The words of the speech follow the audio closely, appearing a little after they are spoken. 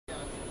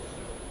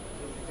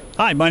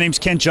Hi, my name's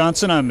Ken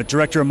Johnson. I'm a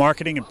Director of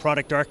Marketing and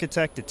Product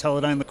Architect at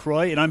Teledyne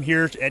LeCroy, and I'm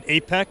here at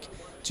APEC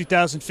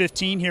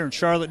 2015 here in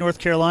Charlotte, North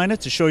Carolina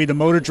to show you the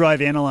Motor Drive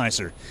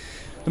Analyzer.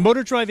 The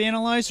Motor Drive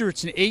Analyzer,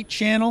 it's an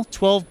 8-channel,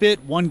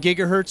 12-bit, 1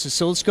 gigahertz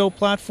oscilloscope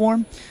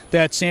platform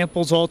that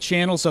samples all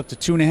channels up to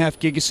 2.5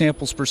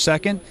 gigasamples per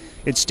second.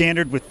 It's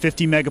standard with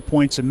 50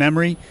 megapoints of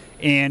memory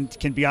and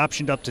can be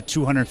optioned up to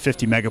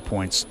 250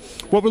 megapoints.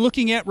 What we're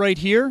looking at right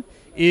here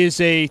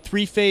is a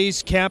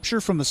 3-phase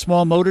capture from a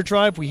small motor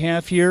drive we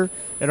have here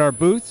at our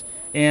booth,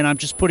 and I'm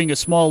just putting a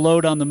small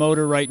load on the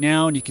motor right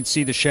now, and you can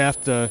see the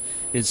shaft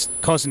is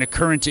causing the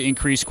current to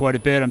increase quite a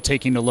bit. I'm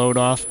taking the load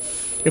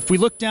off. If we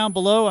look down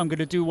below, I'm going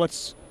to do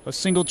what's a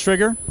single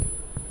trigger.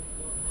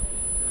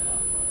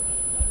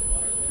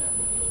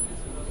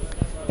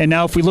 And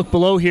now if we look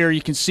below here,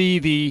 you can see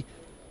the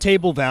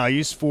table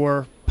values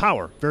for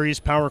power, various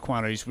power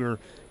quantities. We're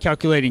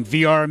calculating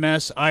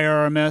VRMS,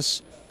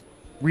 IRMS,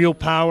 real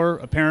power,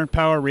 apparent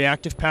power,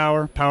 reactive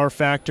power, power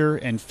factor,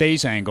 and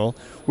phase angle.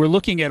 We're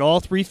looking at all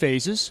 3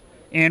 phases,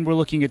 and we're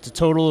looking at the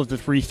total of the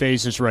 3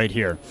 phases right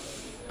here.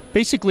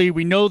 Basically,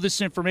 we know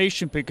this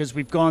information because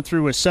we've gone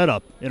through a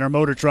setup in our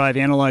Motor Drive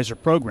Analyzer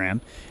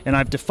program, and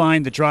I've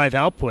defined the drive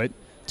output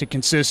to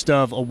consist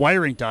of a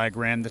wiring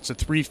diagram that's a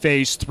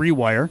 3-phase,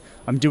 3-wire.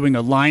 I'm doing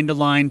a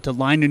line-to-line to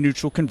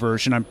line-to-neutral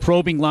conversion. I'm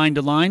probing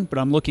line-to-line, but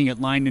I'm looking at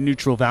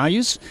line-to-neutral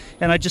values.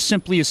 And I just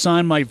simply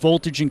assign my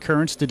voltage and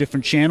currents to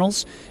different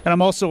channels. And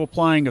I'm also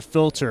applying a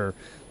filter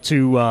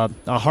to a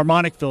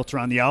harmonic filter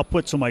on the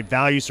output, so my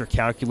values are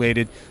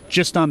calculated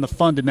just on the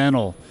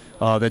fundamental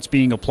that's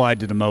being applied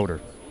to the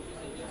motor.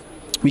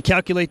 We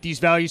calculate these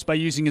values by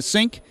using a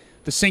sync.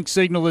 The sync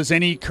signal is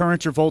any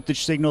current or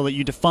voltage signal that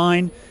you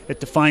define.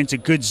 It defines a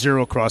good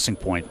zero crossing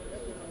point.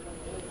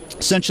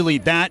 Essentially,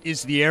 that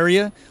is the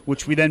area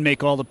which we then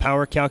make all the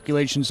power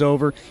calculations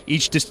over.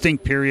 Each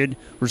distinct period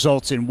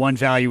results in one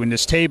value in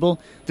this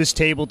table. This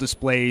table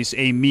displays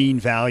a mean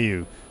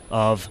value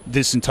of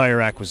this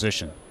entire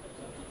acquisition.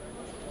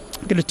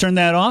 I'm going to turn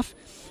that off.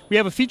 We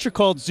have a feature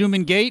called Zoom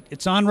and Gate.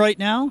 It's on right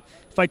now.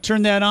 If I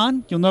turn that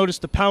on, you'll notice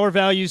the power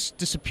values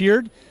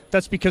disappeared.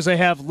 That's because I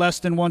have less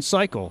than 1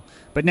 cycle.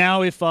 But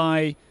now if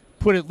I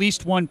put at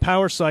least 1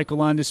 power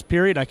cycle on this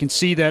period, I can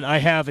see that I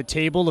have a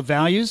table of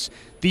values.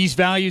 These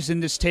values in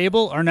this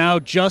table are now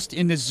just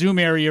in the zoom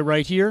area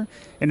right here.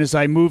 And as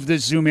I move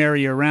this zoom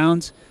area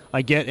around,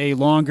 I get a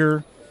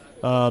longer,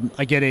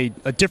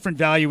 a different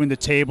value in the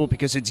table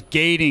because it's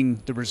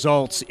gating the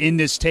results in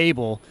this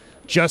table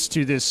just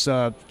to this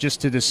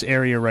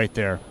area right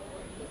there.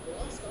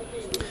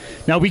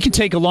 Now we can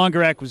take a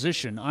longer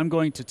acquisition. I'm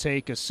going to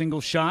take a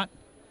single shot.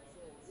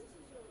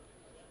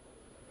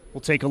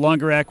 We'll take a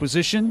longer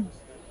acquisition.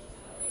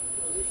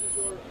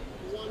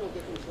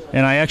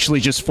 And I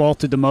actually just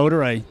faulted the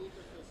motor. I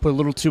put a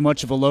little too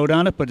much of a load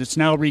on it, but it's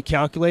now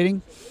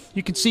recalculating.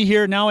 You can see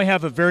here, now I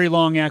have a very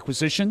long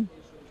acquisition.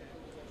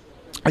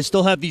 I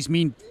still have these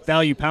mean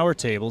value power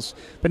tables,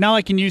 but now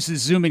I can use the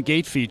zoom and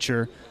gate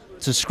feature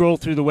to scroll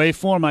through the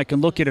waveform. I can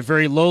look at a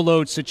very low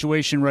load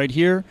situation right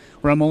here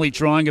where I'm only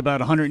drawing about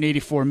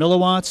 184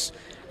 milliwatts,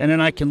 and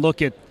then I can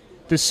look at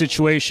this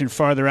situation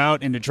farther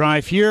out in the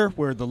drive here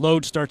where the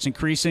load starts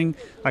increasing.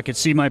 I can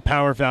see my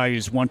power value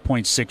is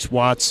 1.6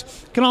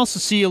 watts. You can also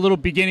see a little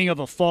beginning of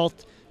a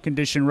fault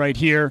condition right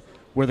here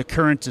where the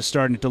current is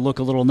starting to look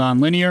a little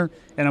nonlinear,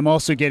 and I'm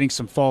also getting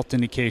some fault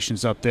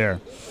indications up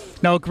there.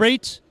 Now, a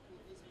great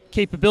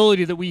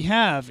capability that we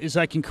have is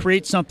I can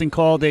create something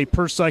called a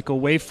per cycle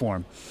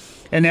waveform.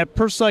 And that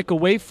per cycle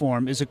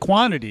waveform is a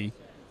quantity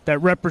that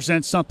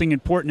represents something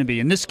important to me.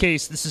 In this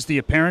case, this is the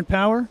apparent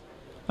power.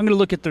 I'm going to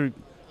look at the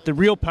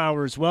real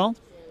power as well.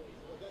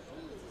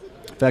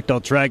 In fact, I'll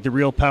drag the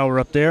real power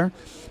up there.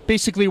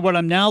 Basically, what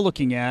I'm now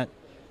looking at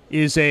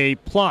is a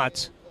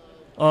plot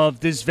of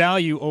this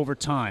value over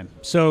time.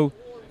 So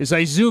as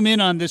I zoom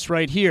in on this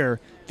right here,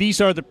 these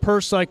are the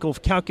per cycle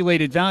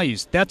calculated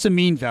values. That's a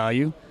mean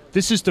value.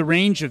 This is the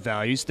range of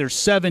values. There's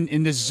 7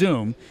 in this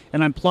zoom,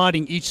 and I'm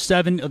plotting each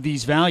 7 of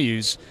these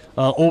values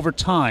over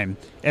time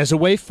as a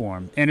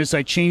waveform. And as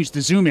I change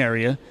the zoom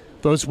area,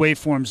 those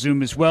waveforms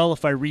zoom as well.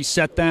 If I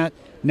reset that,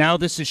 now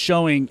this is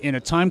showing in a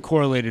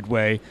time-correlated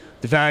way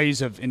the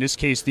values of, in this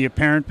case, the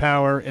apparent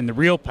power and the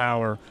real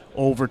power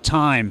over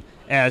time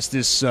as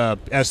this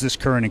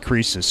current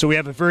increases. So we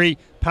have a very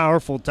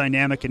powerful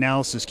dynamic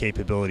analysis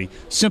capability.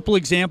 Simple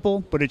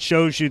example, but it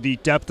shows you the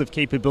depth of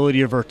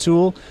capability of our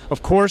tool.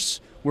 Of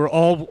course, we're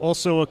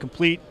also a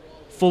complete,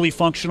 fully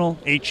functional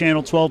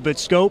 8-channel, 12-bit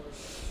scope.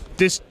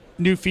 This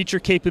new feature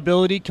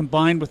capability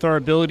combined with our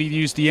ability to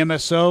use the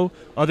MSO,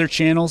 other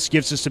channels,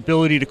 gives us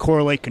ability to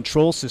correlate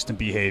control system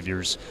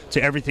behaviors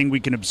to everything we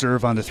can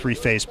observe on the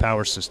 3-phase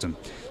power system.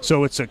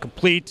 So it's a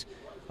complete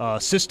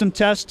system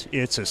test,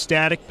 it's a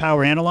static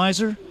power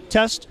analyzer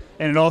test,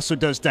 and it also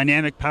does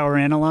dynamic power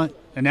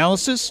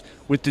analysis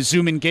with the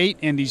zoom and gate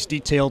and these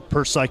detailed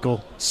per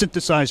cycle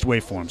synthesized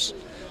waveforms.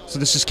 So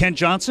this is Ken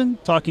Johnson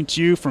talking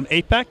to you from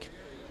APEC,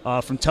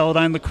 from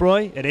Teledyne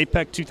LeCroy at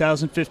APEC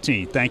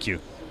 2015. Thank you.